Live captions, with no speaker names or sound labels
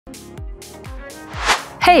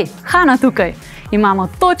Hej, Hana tukaj! Imamo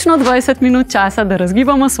točno 20 minut časa, da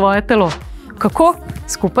razgibamo svoje telo. Kako?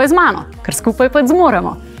 Skupaj z mano, ker skupaj pač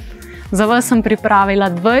zmoremo. Za vas sem pripravila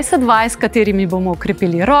 20 vaj, s katerimi bomo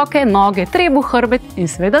okrepili roke, noge, trebuh, hrbet in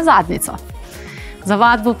seveda zadnjico. Za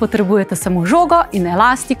vadbo potrebujete samo žogo in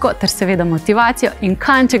elastiko ter seveda motivacijo in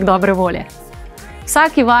kanček dobre volje.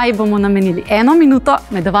 Vsaki vaji bomo namenili 1 minuto,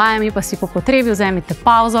 med vajami pa si po potrebi vzemite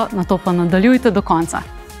pauzo, nato pa nadaljujte do konca.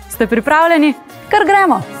 Ste pripravljeni? Kar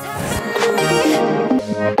gremo!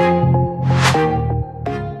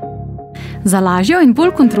 Za lažjo in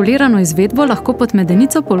bolj kontrolirano izvedbo lahko pod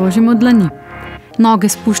medenico položimo dlani. Noge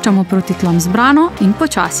spuščamo proti tlom zbrano in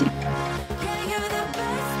počasi.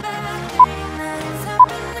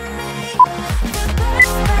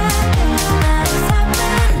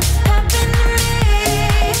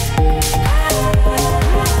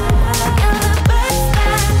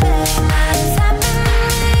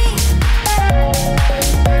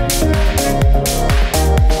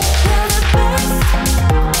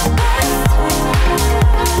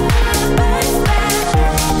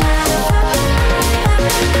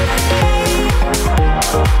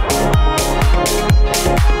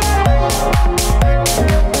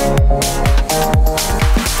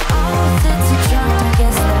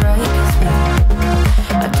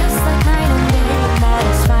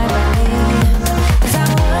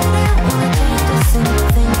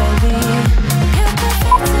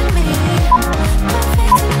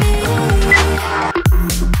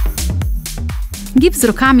 Gib z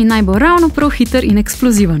rokami naj bo ravno prav hiter in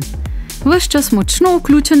eksploziven. Ves čas močno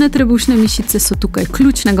vključene trebušne mišice so tukaj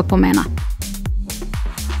ključnega pomena.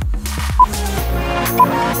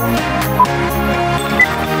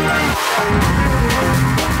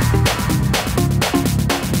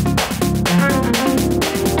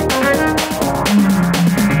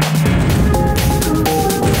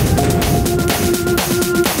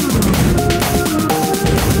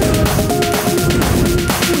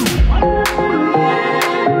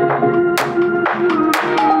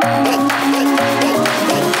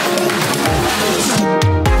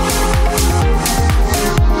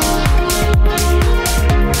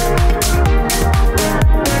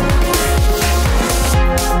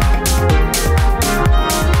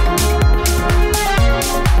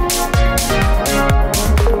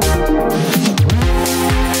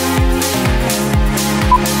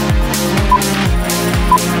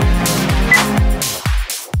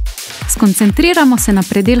 Koncentriramo se na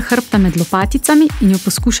predel hrbta med lopaticami in jo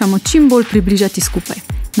poskušamo čim bolj približati skupaj.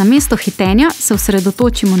 Namesto hitenja se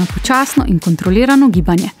osredotočimo na počasno in kontrolirano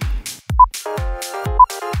gibanje.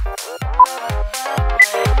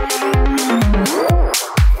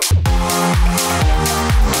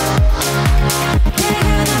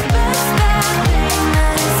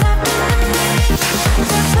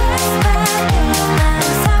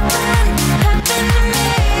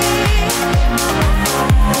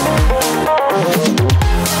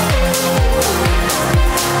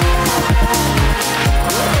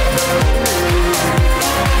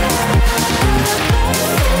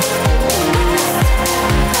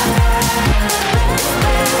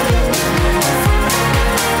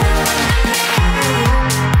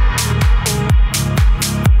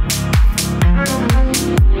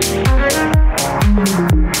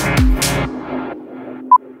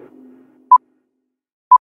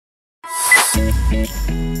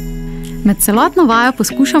 Med celotno vajo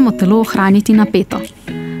poskušamo telo ohraniti napeto.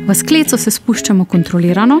 V skleco se spuščamo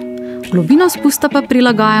kontrolirano, globino spusta pa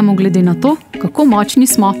prilagajamo glede na to, kako močni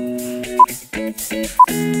smo.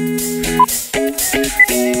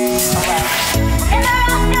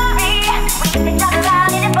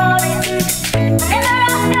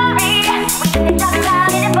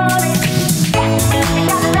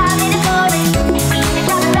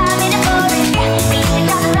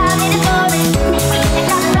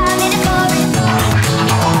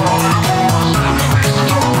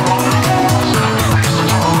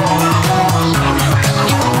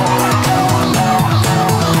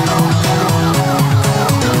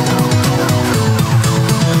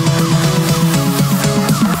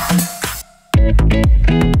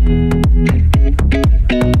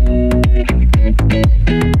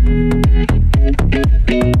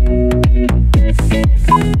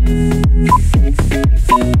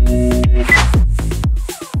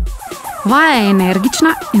 Vaja je energična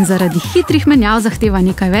in zaradi hitrih menjav zahteva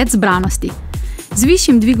nekaj več zbranosti. Z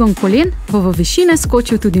višjim dvigom kolen bo v višine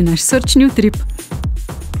skočil tudi naš srčni utrip.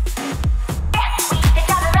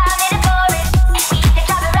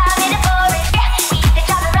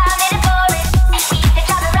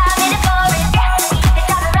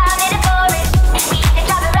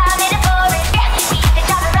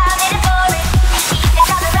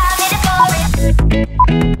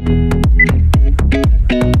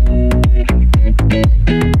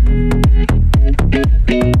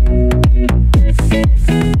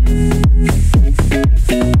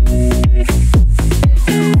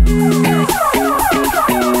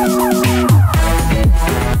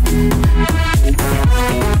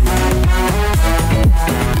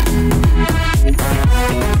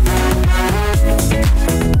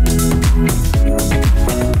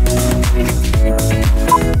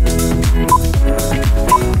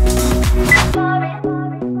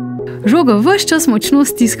 zato ga ves čas močno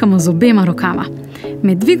stiskamo z obema rokama.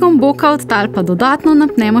 Med dvigom boka od tal pa dodatno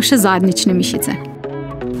napnemo še zadnjične mišice.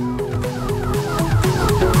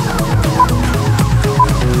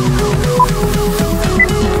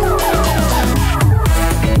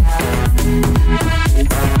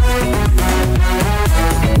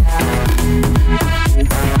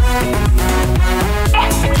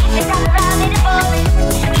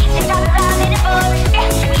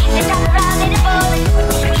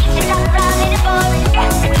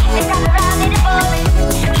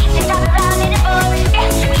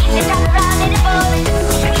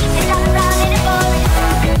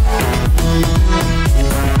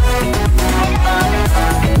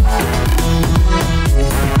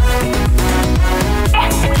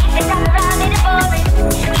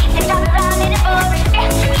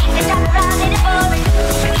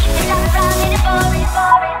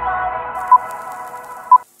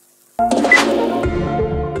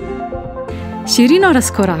 Širino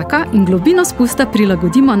razkoraka in globino spusta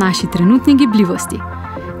prilagodimo naši trenutni gibljivosti.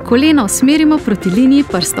 Kolena usmerimo proti liniji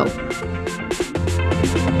prstov.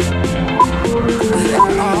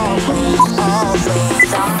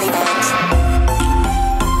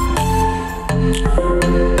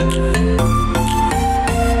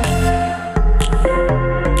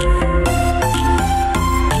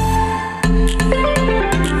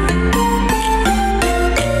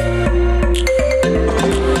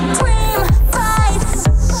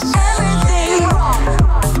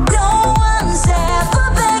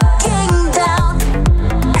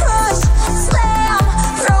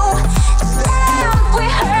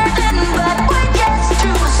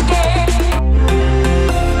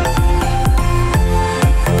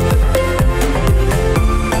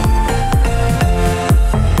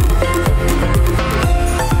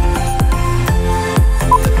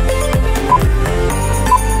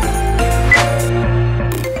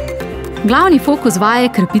 Glavni fokus vaje je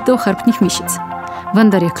krepitev hrbtnih mišic.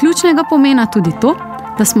 Vendar je ključnega pomena tudi to,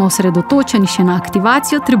 da smo osredotočeni še na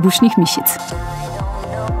aktivacijo trebušnih mišic.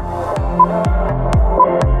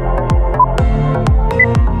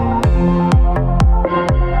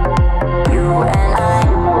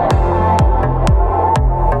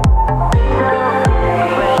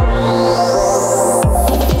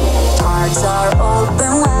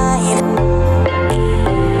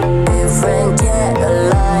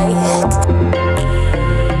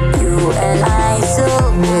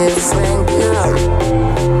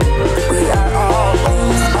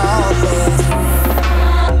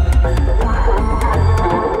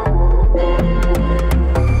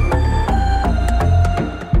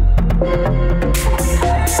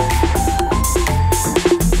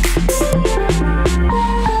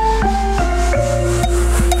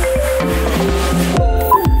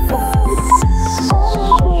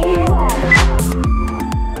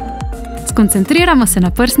 Koncentriramo se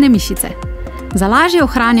na prsne mišice. Za lažje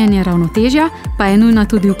ohranjanje ravnotežja pa je nujna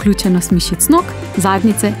tudi vključenost mišic nog,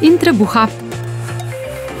 zadnjice in trebuha.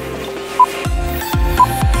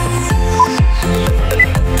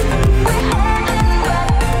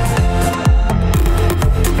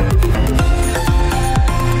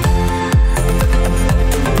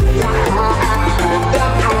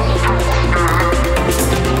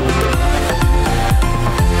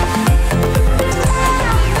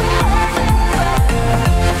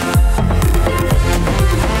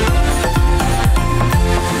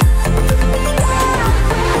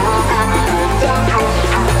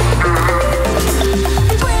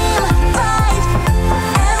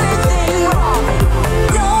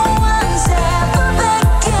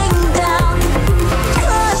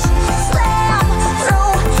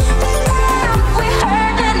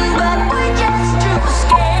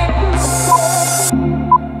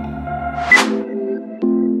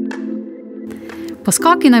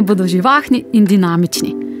 Poskoki naj bodo živahni in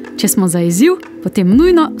dinamični. Če smo za izziv, potem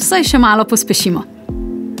nujno vsaj še malo pospešimo.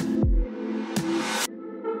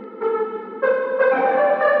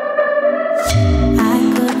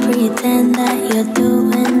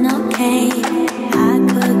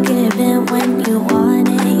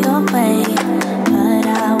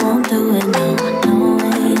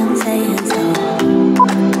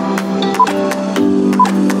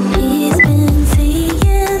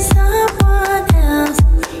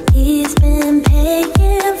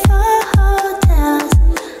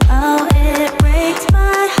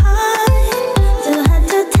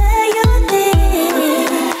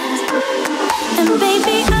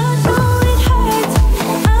 Baby, I know it hurts.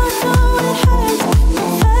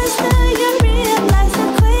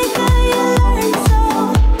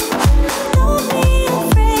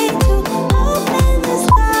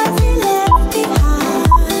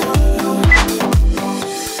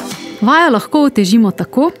 Vajo lahko otežimo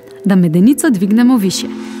tako, da medenico dvignemo višje.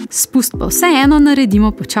 Spust pa vseeno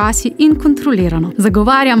naredimo počasi in kontrolirano.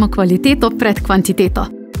 Zagovarjamo kvaliteto pred kvantiteto.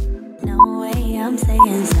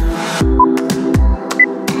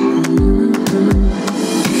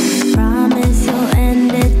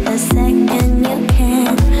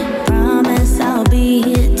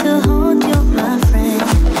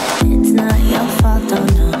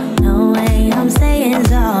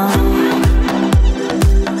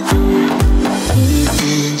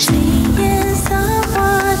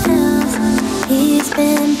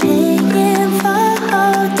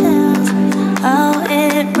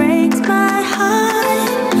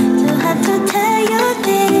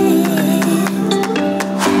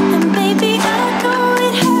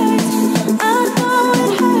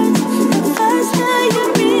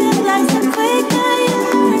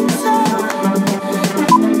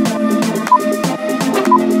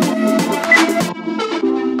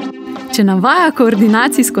 Če nam vaja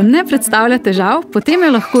koordinacijsko ne predstavlja težav, potem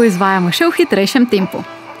jo lahko izvajamo še v hitrejšem tempu.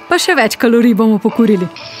 Pa še več kalorij bomo pokurili.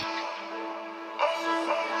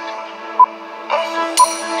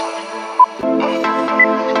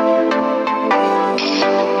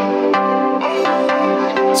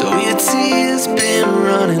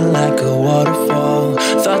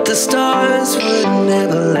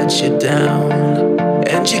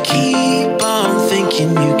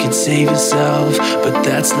 Save yourself, but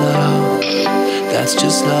that's love, that's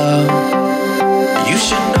just love. You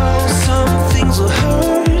should know some things will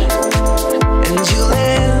hurt, and you'll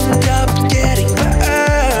end up getting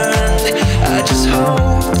burned. I just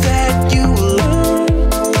hope that you will learn.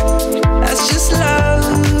 That's just love,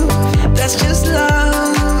 that's just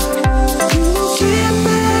love. You get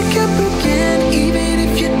back up again, even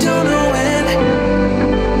if you don't know when.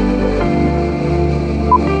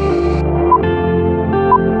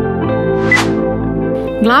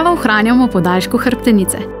 Glavo ohranjamo po daljšku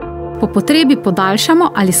hrbtenice. Po potrebi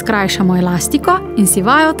podaljšamo ali skrajšamo elastiko in si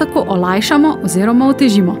vajo tako olajšamo oziroma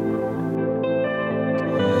otežimo.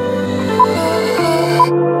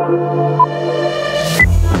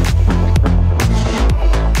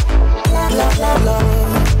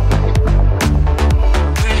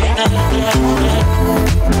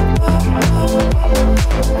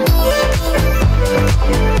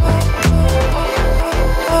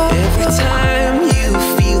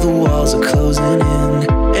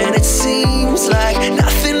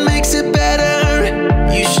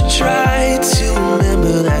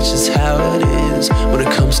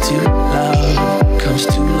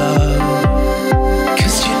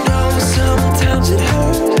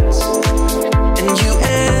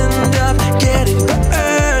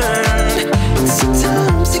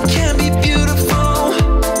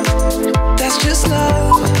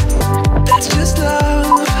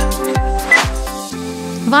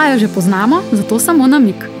 Vajo že poznamo, zato samo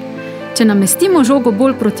namig. Če namestimo žogo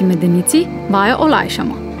bolj proti medenici, vajo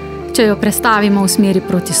olajšamo. Če jo prestavimo v smeri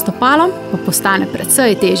proti stopalom, pa postane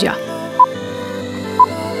precej težja.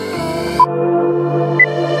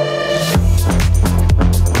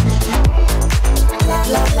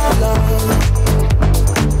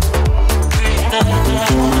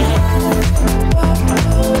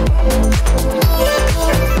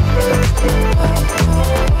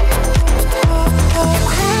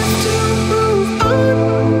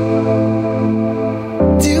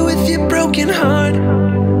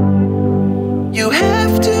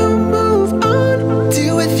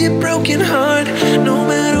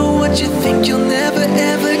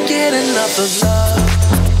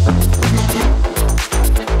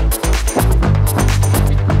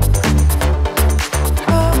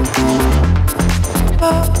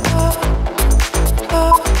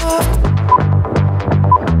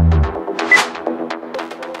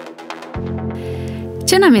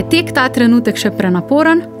 Če nam je tek ta trenutek še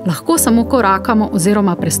prenaporen, lahko samo korakamo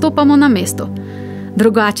oziroma prestopamo na mesto.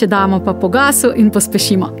 Drugače damo pa po gasu in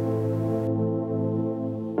pospešimo.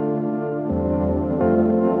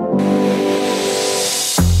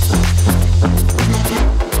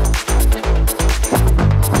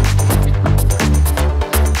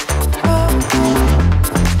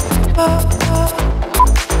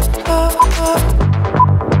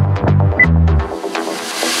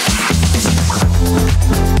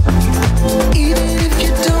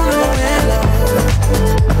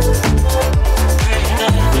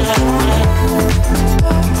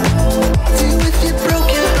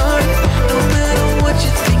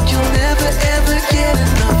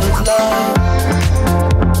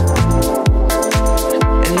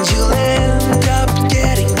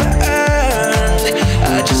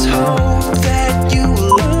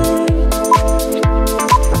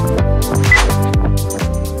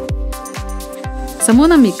 Samo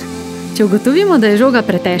namig. Če ugotovimo, da je žoga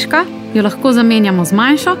pretežka, jo lahko zamenjamo z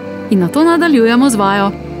manjšo in nato nadaljujemo z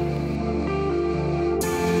vajo.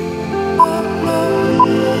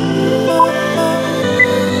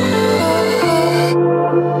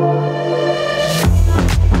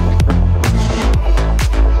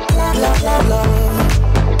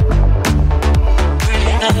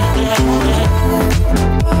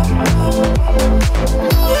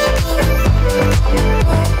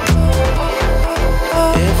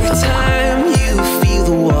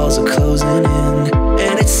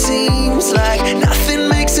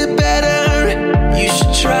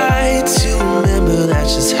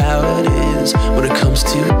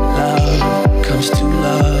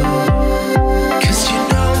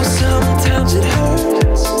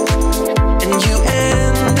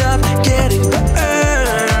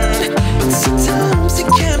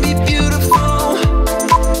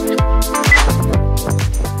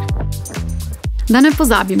 Da ne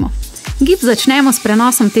pozabimo. Gib začnemo s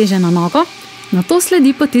prenosom teže na nogo, nato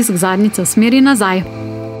sledi potisk zadnjice v smeri nazaj.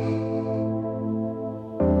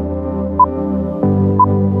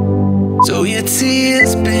 So your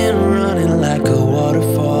tears been running like a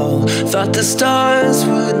waterfall. Thought the stars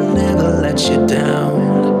would never let you down.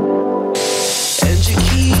 And you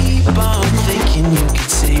keep on thinking you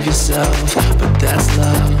could save yourself, but that's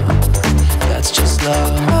love, that's just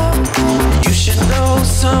love. You should know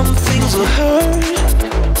some things will hurt,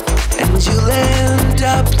 and you'll end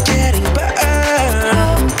up getting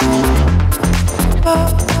burned.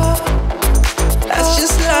 That's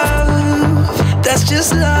just love, that's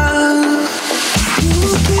just love.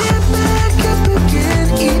 You'll get back up again,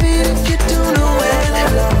 even if you don't know when.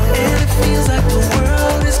 And it feels like the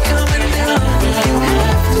world is coming down. You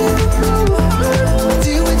have to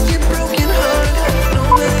deal with your broken heart. No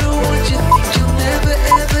matter what you think, you'll never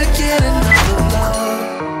ever get enough of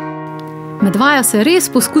love. Med vajo se res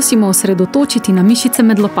poskusimo osredotočiti na mišice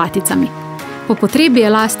med lopaticami. Po potrebi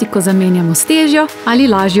elastiko zamenjamo s težjo ali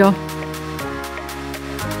lažjo.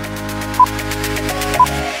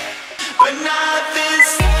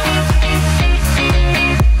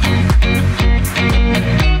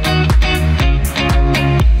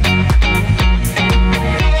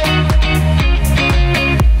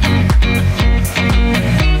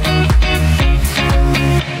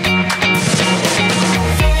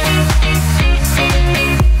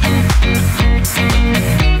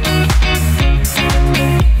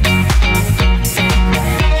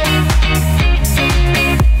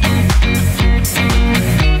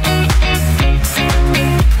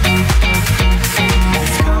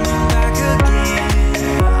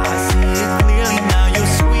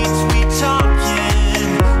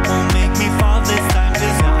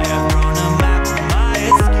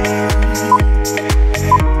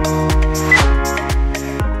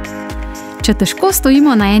 Če težko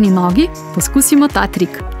stojimo na eni nogi, poskusimo ta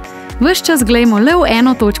trik. Ves čas glejmo le v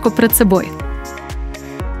eno točko pred seboj.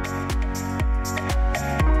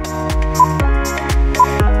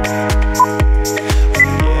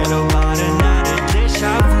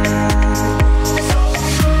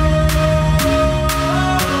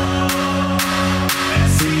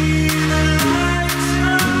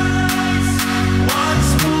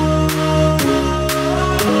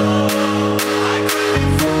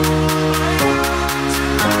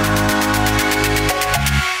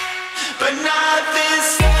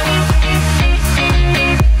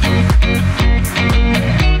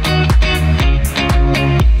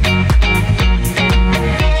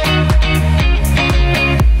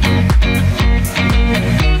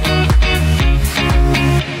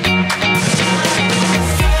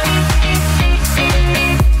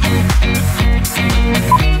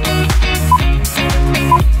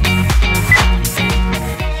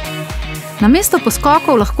 Namesto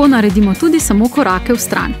poskokov lahko naredimo tudi samo korake v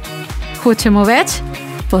stran. Hočemo več?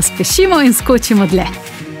 Pospešimo in skočimo dlje.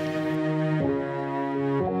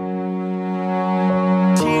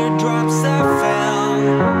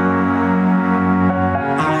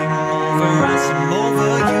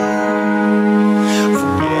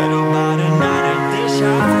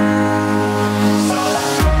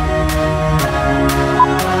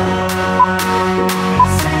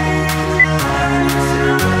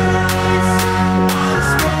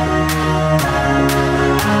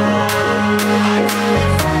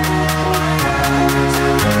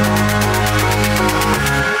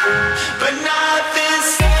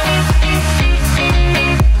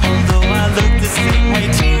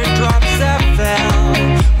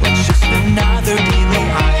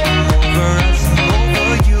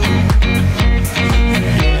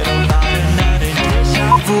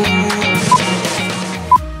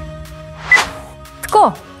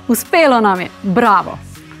 Uspelo nam je, bravo!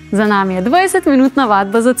 Za nami je 20-minutna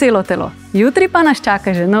vadba za celo telo, jutri pa nas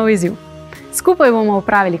čaka že nov izziv. Skupaj bomo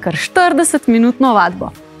opravili kar 40-minutno vadbo.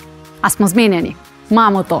 A smo zmenjeni?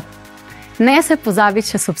 Imamo to! Ne se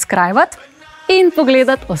pozabiti še subscribati in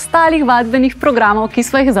pogledati ostalih vadbenih programov, ki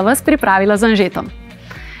sva jih za vas pripravila z Anžetom.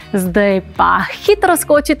 Zdaj pa hitro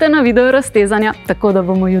skočite na video raztezanja, tako da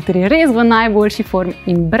bomo jutri res v najboljši formi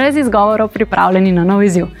in brez izgovorov pripravljeni na nov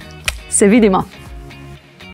izziv. Se vidimo!